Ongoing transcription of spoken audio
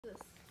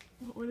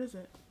What is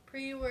it?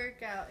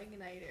 Pre-workout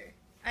igniter.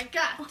 I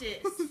got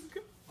this.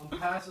 I'm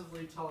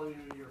passively telling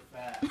you you're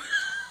fat.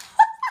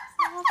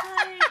 Oh,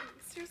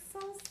 thanks. You're so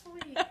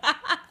sweet.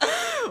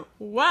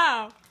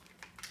 Wow.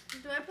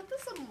 Do I put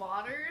this in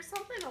water or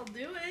something? I'll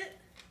do it.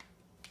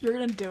 You're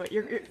gonna do it.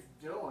 You're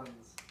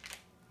Dylan's.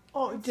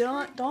 Oh,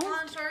 Dylan. Don't.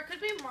 I'm sure it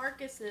could be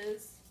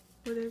Marcus's.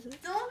 What is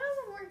it? Dylan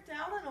hasn't worked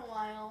out in a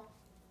while.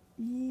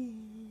 Yeah.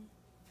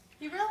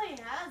 He really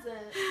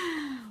hasn't.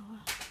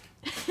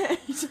 I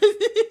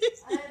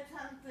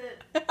attempted,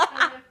 and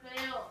I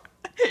failed.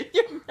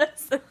 You're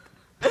missing.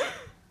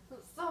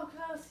 It's so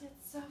close, yet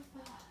so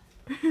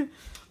far.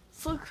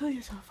 So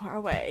clear, so far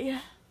away.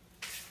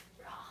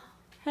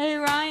 Hey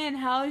Ryan,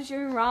 how's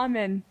your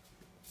ramen?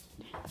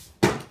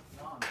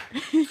 Done.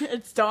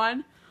 It's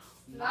done.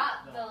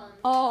 Not done.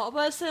 Oh, but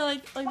I say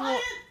like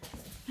Quiet!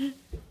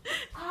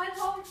 I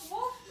don't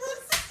want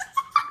this.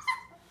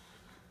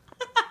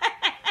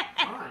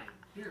 Fine.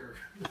 Here.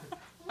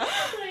 I'm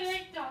gonna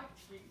eat dog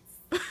treats.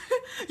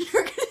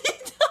 You're gonna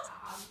eat them.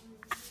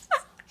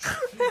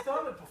 She's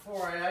done it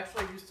before. I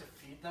actually used to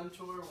feed them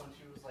to her when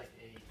she was like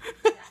 8.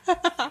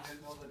 I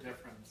didn't know the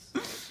difference. So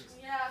it's just...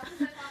 Yeah,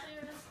 because I thought they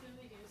were just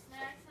Scooby-Doo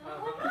snacks, and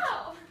I'm like, no.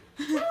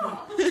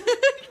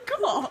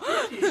 Cool.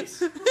 Cookies.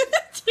 Yum,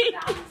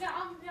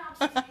 yum, yum.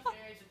 To be fair,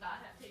 I did not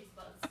have taste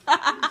buds.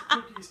 These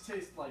cookies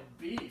taste like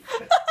beef.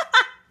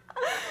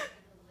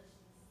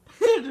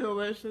 They're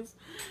delicious.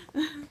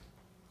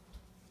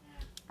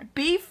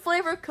 Beef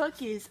flavored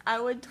cookies. I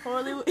would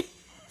totally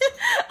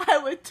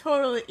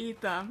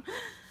eat them.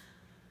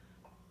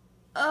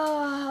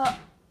 I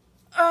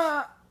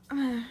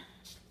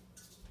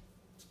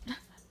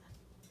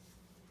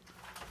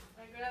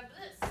grab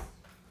this.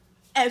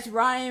 As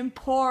Ryan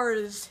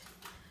pours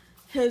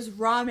his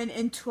ramen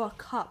into a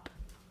cup.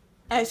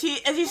 As he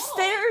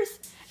stares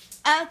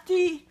at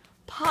the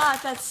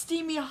pot that's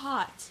steamy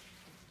hot.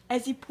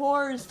 As he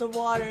pours the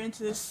water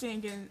into the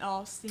sink and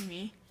all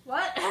steamy.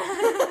 What?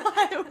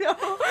 I don't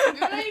know.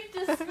 Great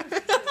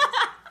description.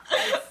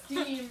 As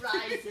steam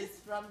rises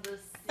from the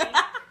sink.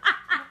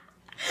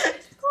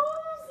 It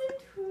goes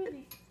into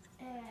the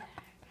air.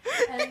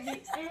 And the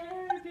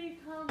air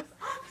becomes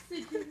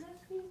oxygen that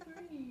we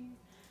breathe.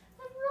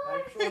 And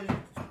Actually,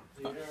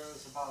 the air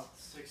is about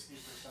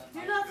 60%.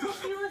 you're not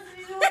supposed to be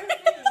listening to other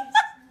things.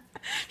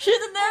 She's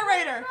the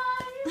narrator.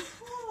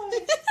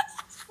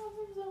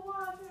 Something the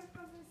water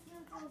from his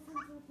nipples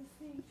into the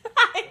sink.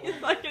 He's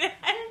looking at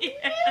you.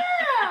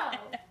 Yeah!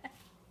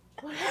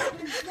 What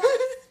happens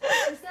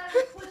next is that he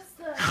puts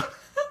the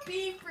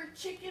beef or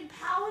chicken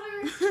powder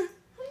into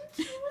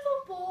a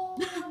little bowl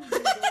of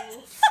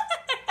noodles.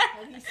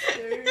 And he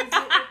stirs it with a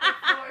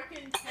fork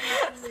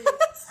intensely.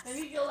 And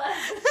he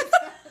glances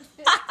at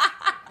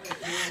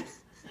it.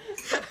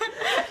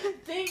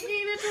 Thinking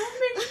it will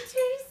make it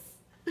taste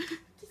just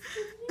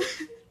a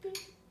little bit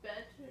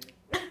better.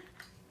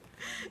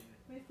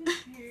 With his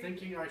beard.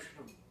 Thinking I should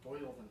have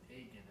boiled an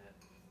egg in it.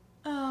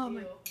 Oh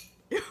my.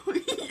 Ew.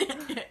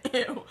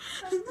 Ew.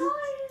 I'm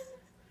lying.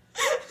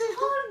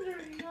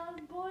 Pondering on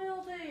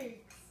boiled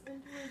eggs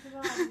into his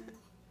ramen.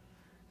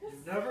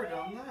 You've never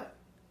done that?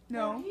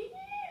 No. He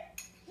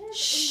is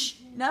Shh.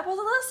 Asian. Not supposed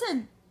to listen.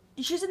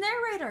 She's a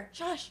narrator.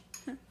 Shush.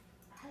 And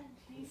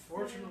he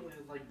Unfortunately,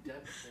 like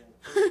Deadpool,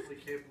 perfectly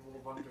capable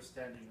of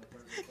understanding that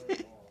there's a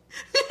third wall.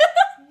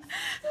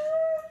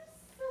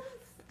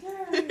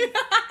 Not even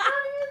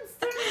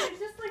stirring, it's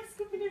just like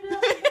scooping it up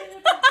and putting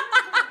it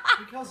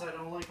Because I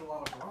don't like a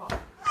lot of broth.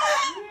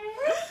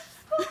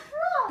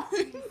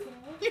 he says.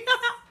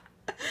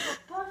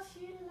 But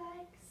she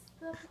likes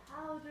the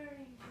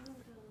powdery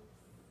noodles.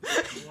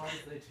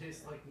 Otherwise, they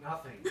taste like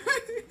nothing.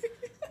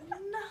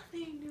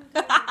 Nothing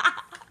noodles.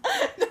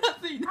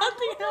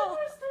 Nothing else.